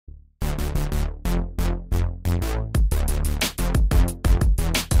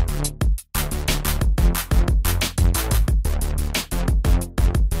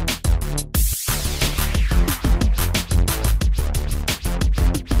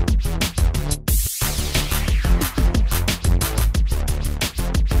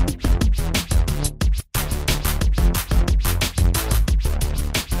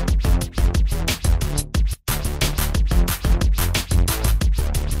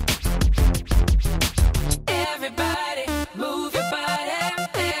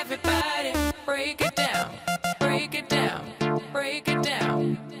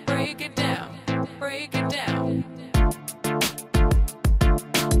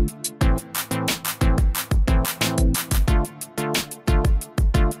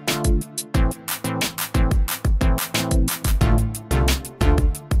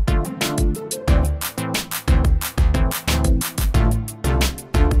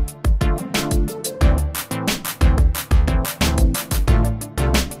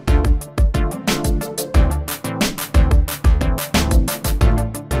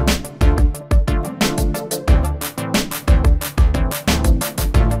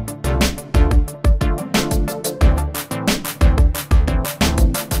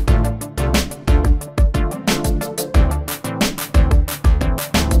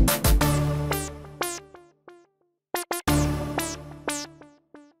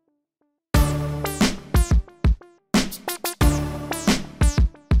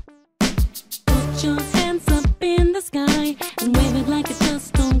sky and wave it like I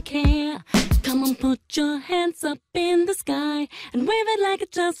just don't care. Come on, put your hands up in the sky and wave it like I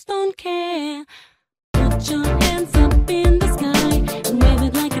just don't care. Put your hands up in the sky and wave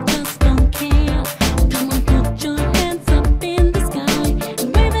it like I just don't care. Come on, put your hands up in the sky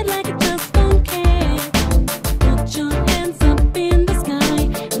and wave it like I just don't care. Put your hands up in the sky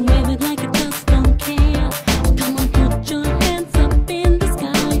and wave it like I just don't care. Come on, put your hands up in the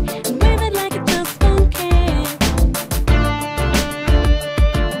sky and wave it like I just don't care.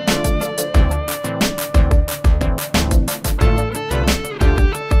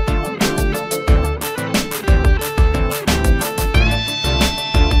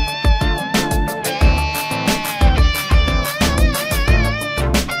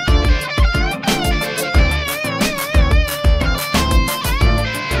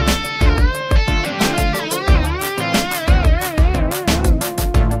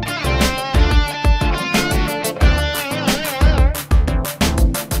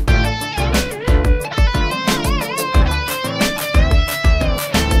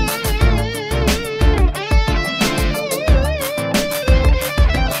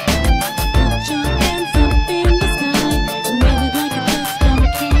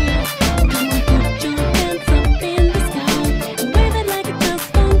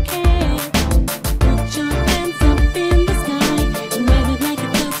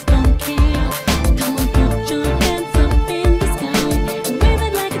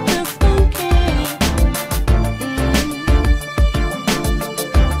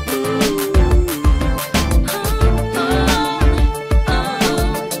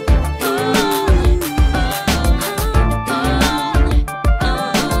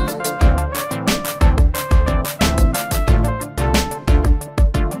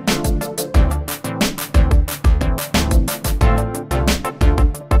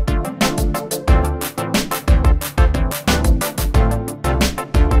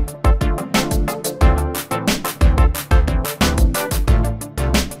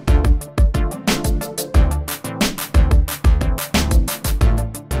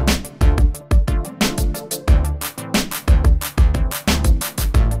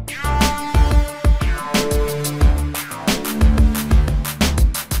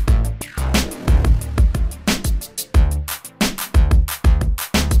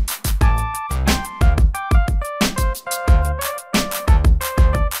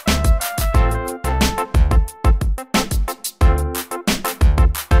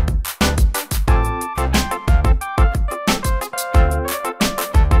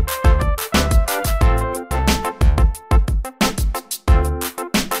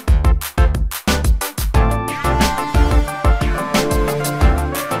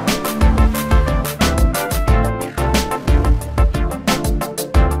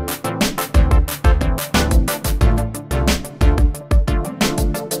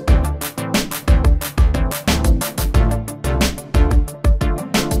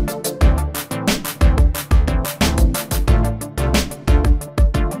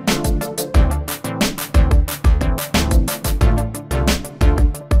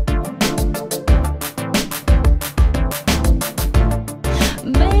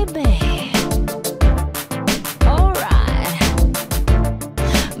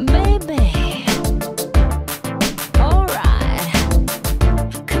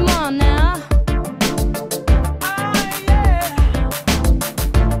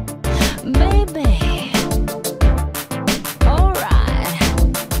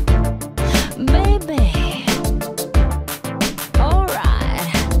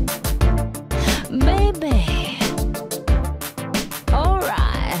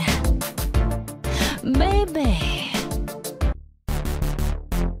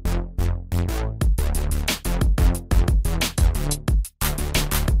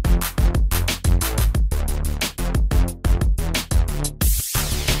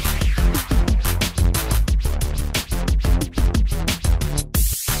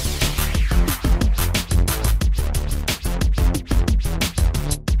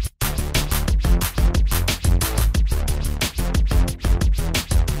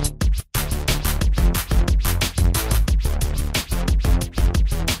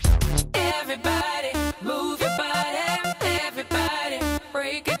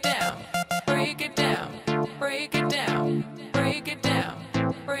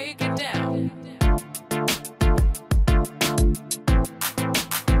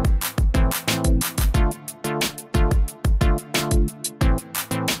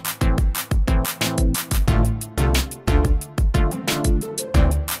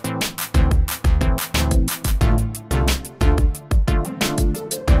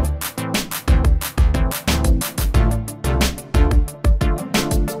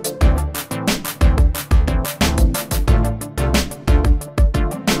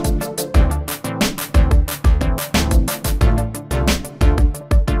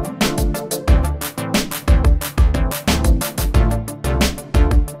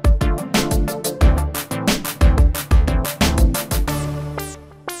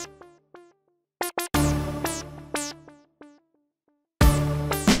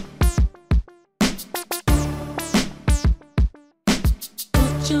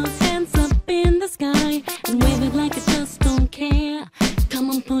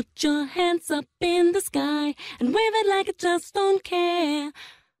 put your hands up in the sky and wave it like you just don't care.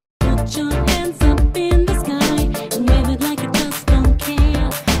 Put your hands up in the sky and wave it like you just don't care.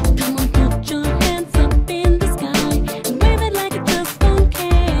 Come on, put your hands up in the sky and wave it like you just don't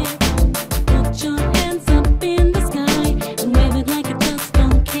care. Put your hands up in the sky and wave it like you just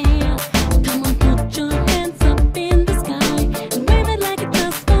don't care. Come on, put your hands up in the sky and wave it like you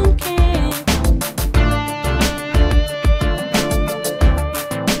just don't care.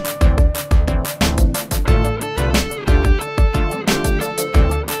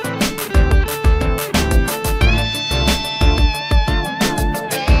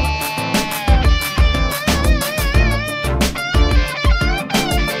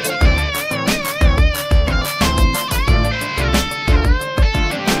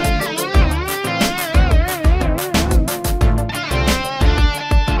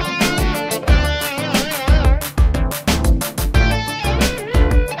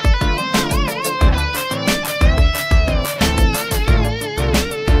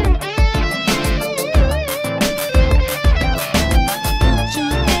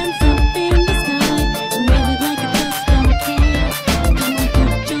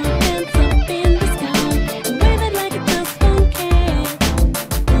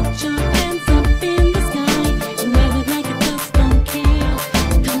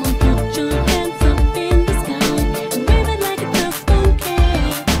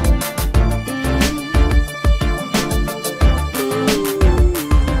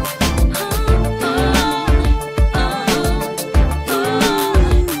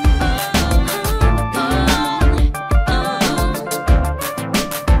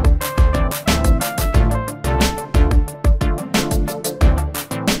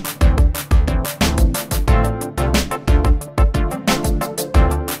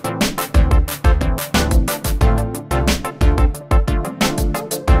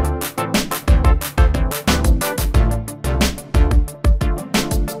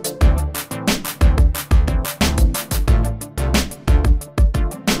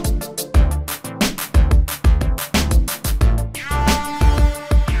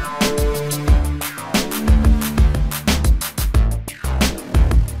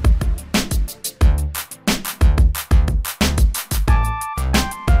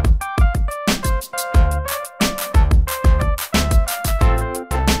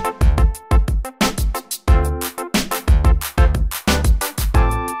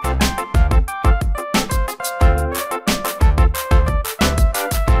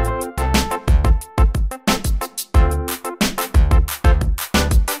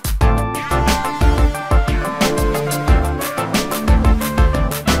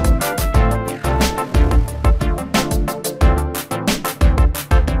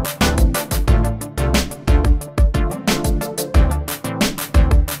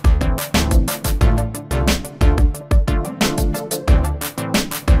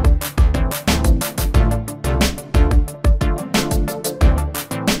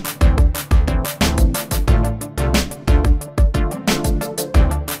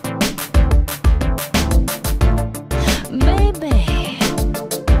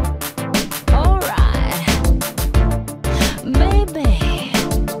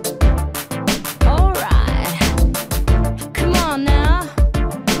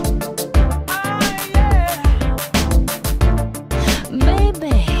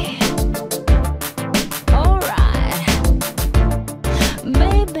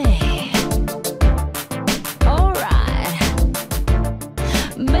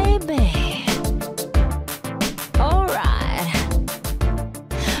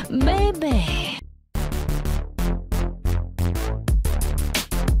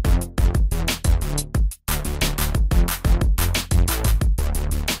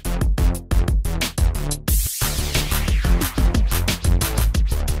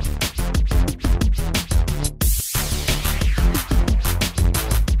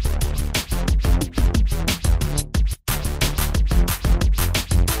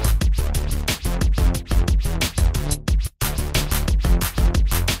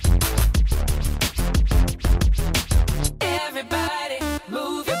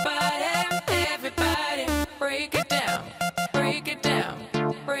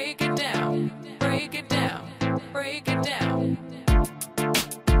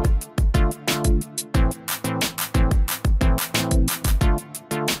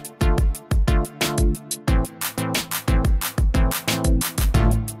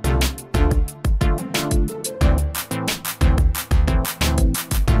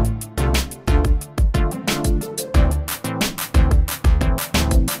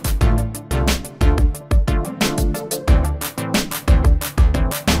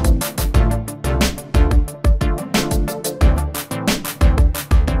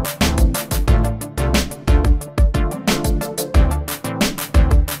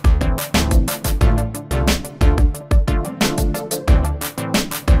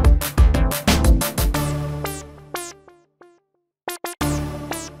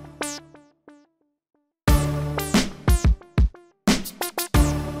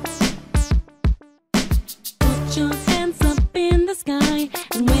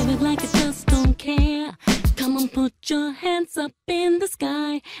 and wave it like you just don't care. Come on, put your hands up in the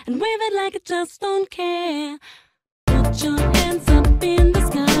sky and wave it like you just don't care. Put your hands up.